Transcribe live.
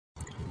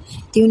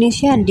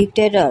Tunisian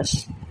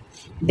dictators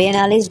Ben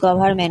Ali's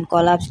government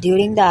collapsed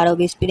during the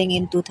Arab Spring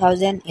in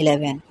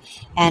 2011,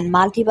 and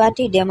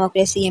multi-party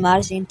democracy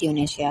emerged in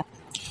Tunisia.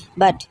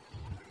 But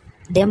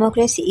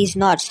democracy is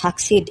not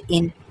succeed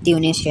in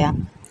Tunisia.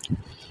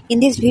 In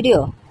this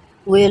video,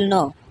 we will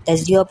know the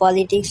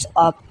geopolitics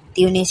of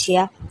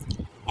Tunisia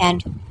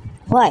and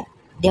why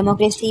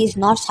democracy is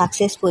not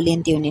successful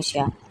in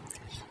Tunisia.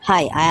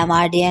 Hi, I am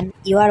Ardian.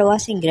 You are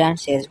watching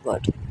Grand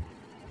Chessboard.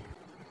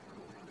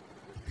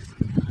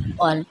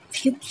 On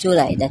 5th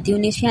July, the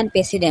Tunisian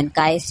President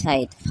Kais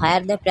Saied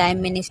fired the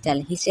Prime Minister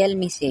Hissel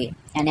Misri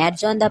and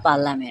adjourned the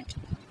parliament.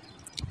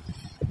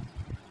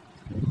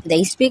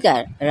 The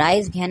Speaker,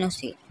 Rais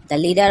Ghannouchi, the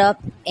leader of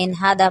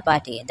Ennahda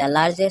Party, the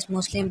largest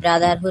Muslim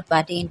Brotherhood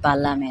party in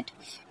parliament,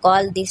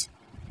 called this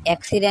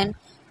accident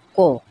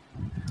coup.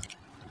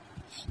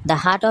 The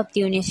Heart of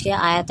Tunisia,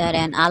 Ayatar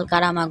and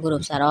Al-Karama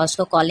groups are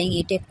also calling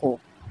it a coup.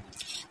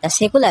 The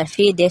secular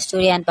Free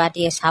Destourian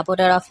Party, a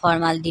supporter of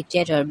former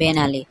dictator Ben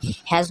Ali,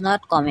 has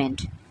not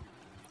commented.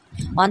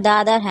 On the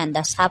other hand,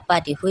 the SAP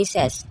party, which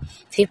has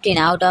 15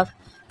 out of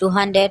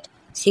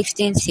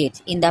 216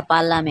 seats in the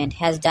parliament,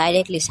 has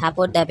directly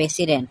supported the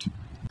president.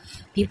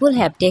 People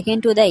have taken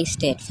to the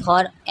state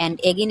for and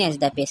against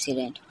the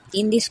president.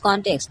 In this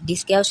context,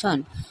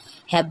 discussion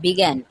have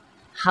begun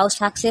how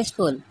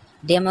successful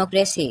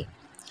democracy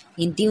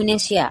in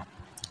Tunisia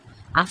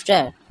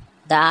after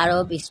the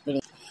Arab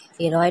Spring.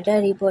 A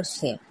Reuters report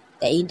said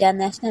the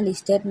international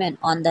statement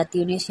on the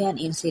Tunisian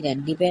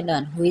incident depends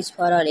on who is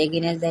for or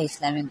against the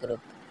Islamic group.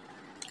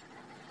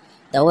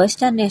 The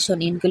Western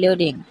nation,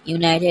 including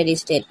United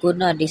States, could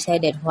not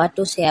decide what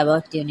to say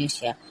about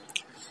Tunisia.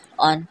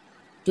 On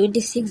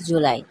 26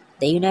 July,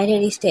 the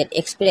United States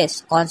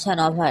expressed concern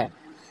over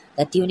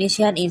the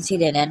Tunisian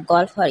incident and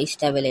called for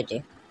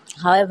stability.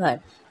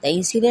 However, the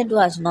incident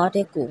was not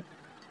a coup.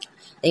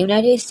 The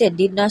United States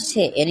did not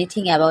say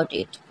anything about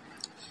it.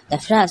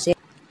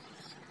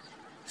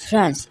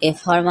 France, a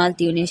former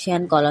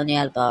Tunisian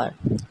colonial power,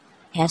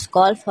 has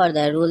called for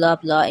the rule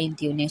of law in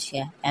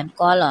Tunisia and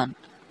called on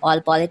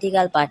all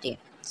political parties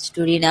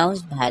to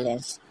renounce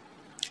violence.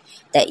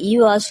 The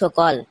EU also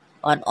called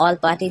on all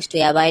parties to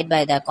abide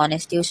by the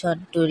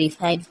constitution to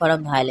refrain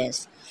from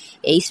violence.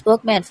 A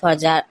spokesman for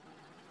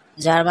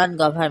German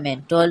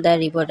government told the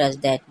reporters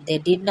that they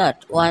did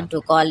not want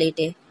to call it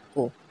a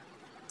coup.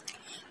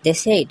 They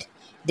said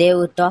they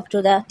would talk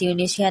to the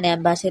Tunisian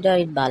ambassador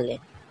in Berlin.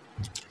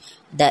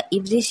 The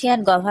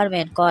Egyptian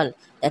government called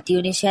the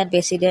Tunisian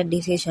president's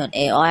decision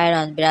a war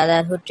on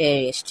brotherhood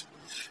terrorists.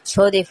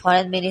 So the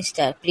foreign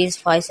minister, Prince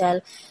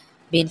Faisal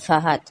bin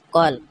Fahad,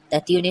 called the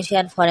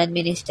Tunisian foreign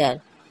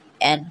minister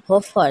and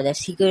hoped for the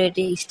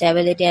security,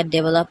 stability and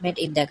development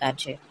in the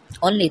country.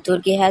 Only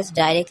Turkey has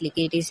directly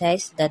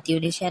criticized the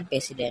Tunisian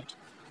president.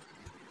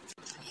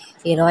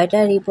 A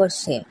Reuters report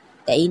said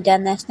the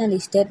international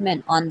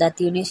statement on the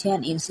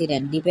Tunisian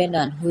incident depends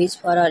on who is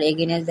for or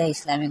against the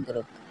Islamic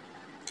group.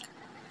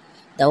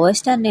 The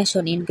Western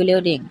nation,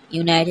 including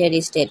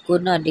United States,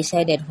 could not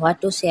decide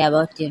what to say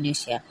about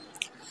Tunisia.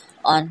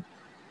 On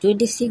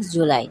 26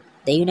 July,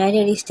 the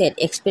United States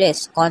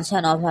expressed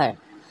concern over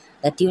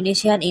the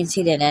Tunisian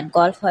incident and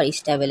called for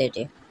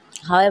stability.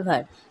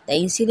 However, the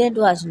incident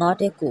was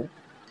not a coup.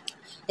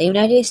 The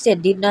United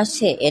States did not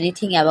say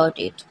anything about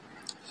it.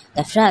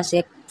 France,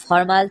 a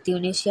former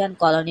Tunisian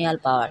colonial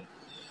power,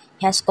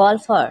 has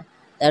called for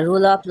the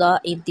rule of law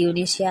in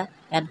Tunisia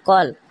and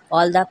called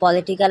all the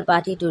political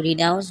parties to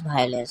renounce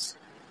violence.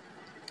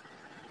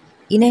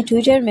 In a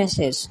Twitter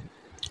message,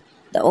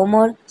 the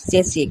Omar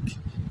Chechik,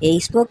 a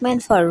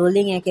spokesman for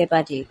ruling AK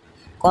party,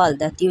 called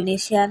the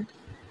Tunisian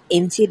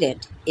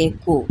incident a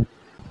coup.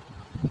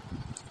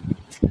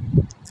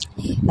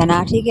 An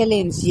article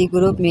in G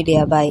Group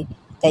Media by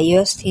the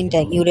US think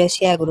tank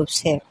Eurasia Group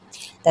said,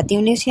 the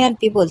Tunisian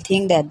people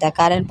think that the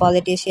current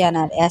politicians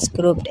are as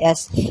corrupt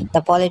as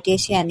the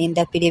politicians in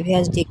the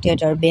previous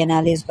dictator Ben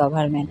Ali's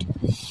government.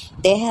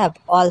 They have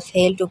all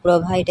failed to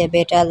provide a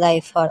better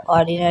life for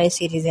ordinary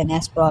citizens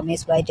as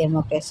promised by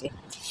democracy.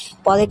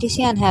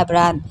 Politicians have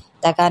run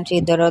the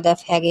country through the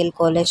Fagil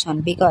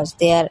coalition because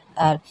there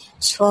are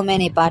so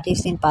many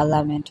parties in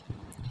parliament,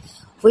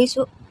 which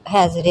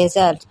has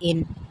resulted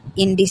in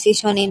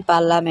indecision in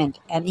parliament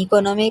and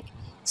economic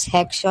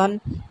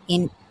section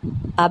in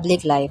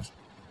public life.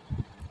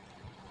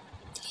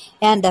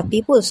 And the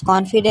people's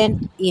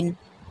confidence in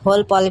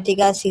whole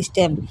political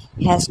system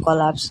has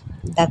collapsed.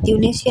 The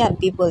Tunisian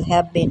people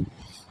have been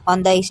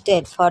on the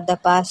state for the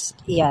past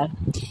year.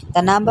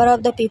 The number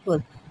of the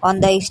people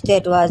on the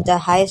state was the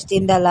highest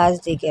in the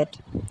last decade.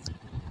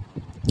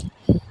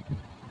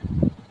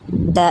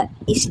 The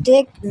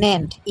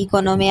stagnant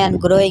economy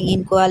and growing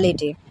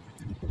inequality,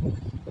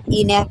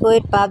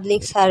 inadequate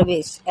public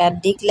service,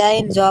 and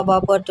decline job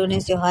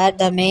opportunities were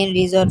the main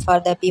reason for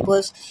the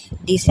people's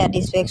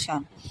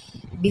dissatisfaction.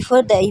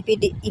 Before the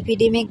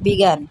epidemic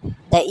began,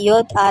 the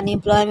youth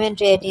unemployment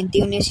rate in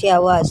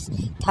Tunisia was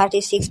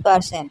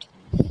 36%.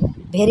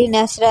 Very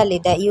naturally,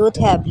 the youth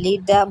have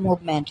led the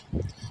movement.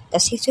 The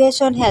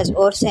situation has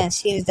worsened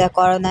since the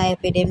corona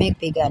epidemic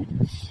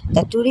began.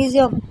 The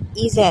tourism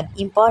is an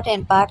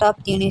important part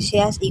of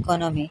Tunisia's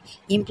economy,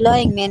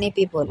 employing many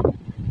people.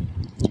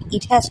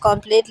 It has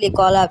completely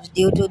collapsed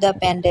due to the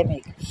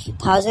pandemic.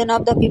 Thousands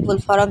of the people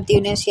from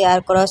Tunisia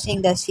are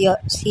crossing the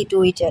sea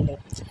to Italy.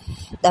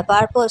 The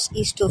purpose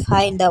is to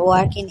find the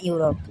work in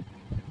Europe.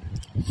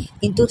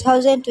 In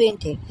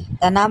 2020,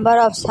 the number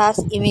of such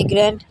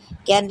immigrant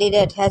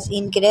candidates has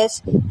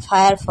increased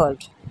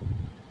fivefold.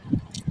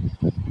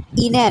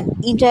 In an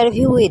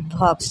interview with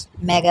Vox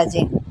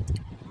magazine,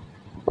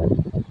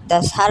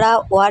 the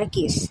Sarah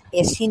Warkis,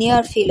 a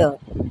senior fellow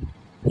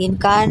in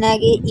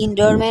Carnegie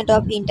Endowment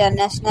of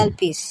International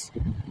Peace,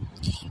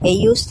 a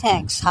youth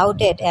think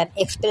shouted an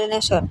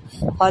explanation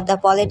for the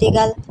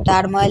political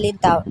turmoil in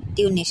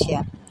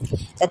Tunisia.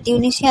 The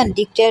Tunisian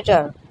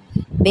dictator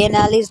Ben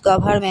Ali's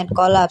government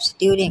collapsed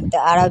during the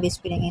Arab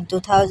Spring in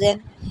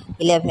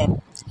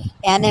 2011,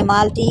 and a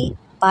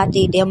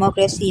multi-party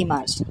democracy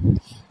emerged.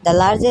 The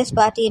largest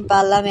party in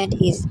parliament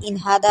is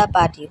Ennahda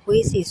Party,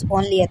 which is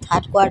only a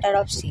third quarter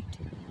of seat,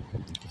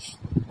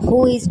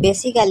 who is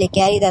basically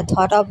carry the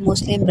thought of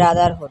Muslim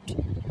Brotherhood.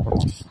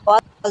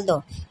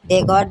 Although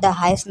they got the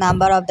highest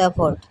number of the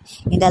vote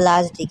in the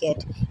last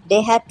decade,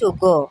 they had to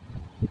go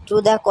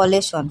to the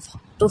coalition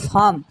to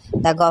form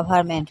the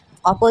government.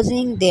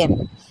 Opposing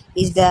them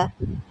is the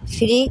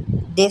Free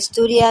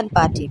Desturian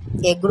Party,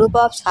 a group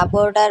of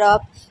supporters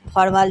of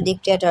former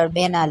dictator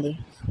Ben Ali,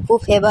 who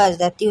favors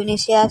the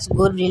Tunisia's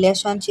good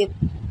relationship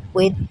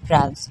with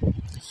France.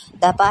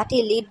 The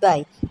party led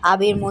by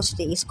Abir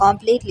Musli is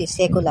completely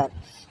secular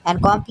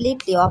and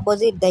completely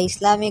opposite the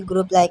Islamic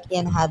group like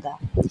Ennahda.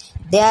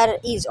 There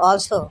is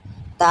also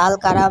the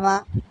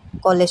Al-Karama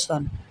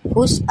coalition,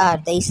 which are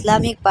the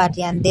Islamic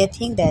party, and they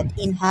think that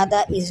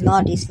Ennahda is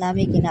not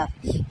Islamic enough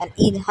and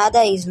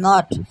Ennahda is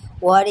not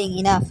worrying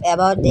enough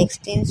about the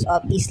extent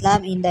of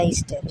Islam in the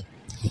state.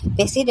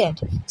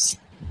 President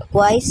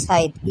Kais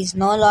Said is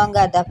no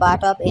longer the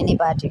part of any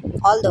party,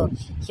 although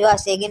he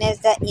was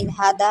against the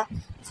Ennahda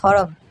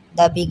from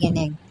the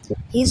beginning.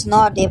 He is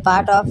not a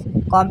part of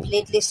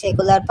completely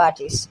secular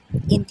parties.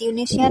 In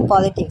Tunisian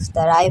politics,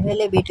 the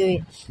rivalry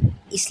between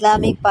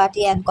Islamic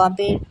party and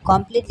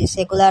completely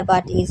secular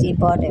party is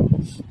important.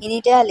 In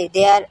Italy,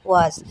 there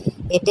was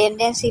a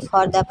tendency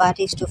for the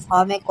parties to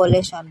form a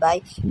coalition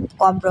by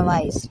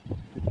compromise.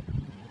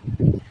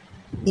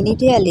 In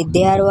Italy,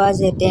 there was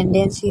a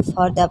tendency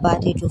for the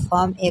party to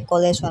form a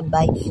coalition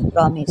by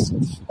promise,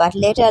 but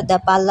later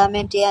the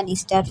parliamentarians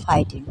started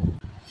fighting.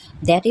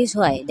 That is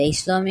why the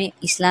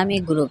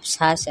Islamic groups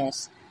such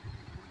as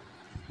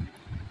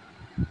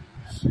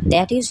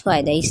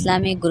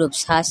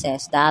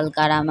the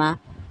Al-Karama,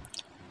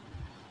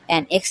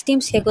 an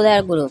extreme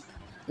secular group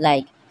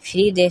like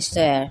Free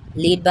Destroyer,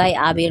 led by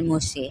Abir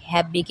Mussi,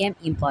 have become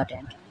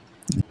important.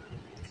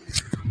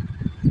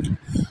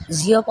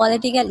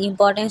 Geopolitical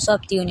importance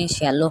of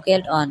Tunisia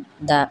located on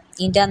the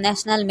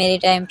international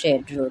maritime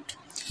trade route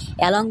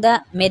along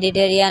the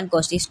Mediterranean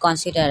coast is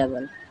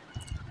considerable.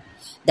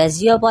 The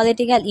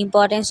geopolitical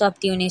importance of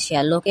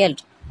Tunisia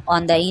located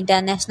on the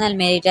international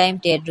maritime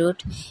trade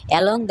route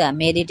along the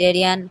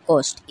Mediterranean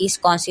coast is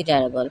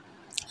considerable.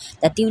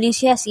 The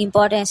Tunisia's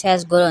importance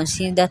has grown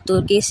since the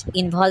Turkish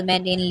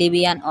involvement in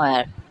Libyan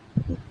war.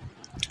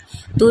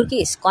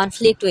 Turkey's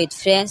conflict with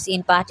France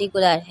in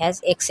particular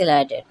has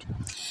accelerated.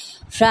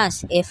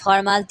 France, a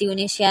former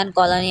Tunisian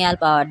colonial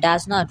power,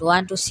 does not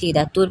want to see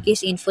the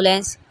Turkish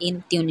influence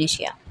in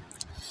Tunisia.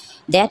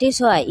 That is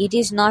why it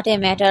is not a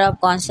matter of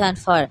concern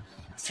for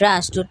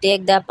France to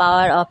take the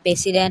power of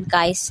President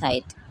Kais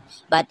side,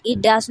 but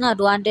it does not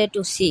want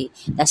to see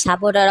the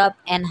supporter of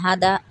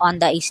Ennahda on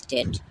the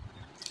state.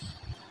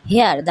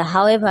 Here,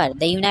 however,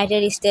 the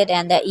United States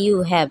and the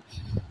EU have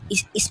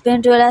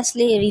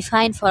spontaneously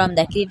refrained from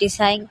the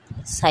criticizing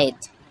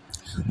side,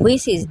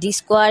 which is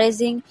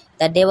discouraging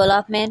the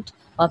development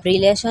of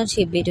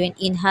relationship between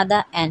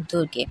Ennahda and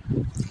Turkey.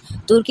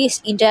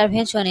 Turkey's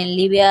intervention in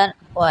Libya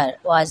war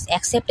was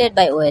accepted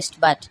by West,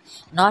 but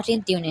not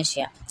in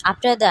Tunisia.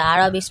 After the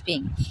Arab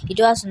Spring, it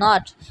was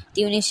not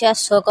Tunisia's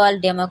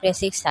so-called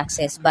democratic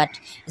success, but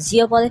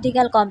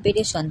geopolitical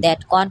competition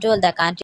that controlled the country.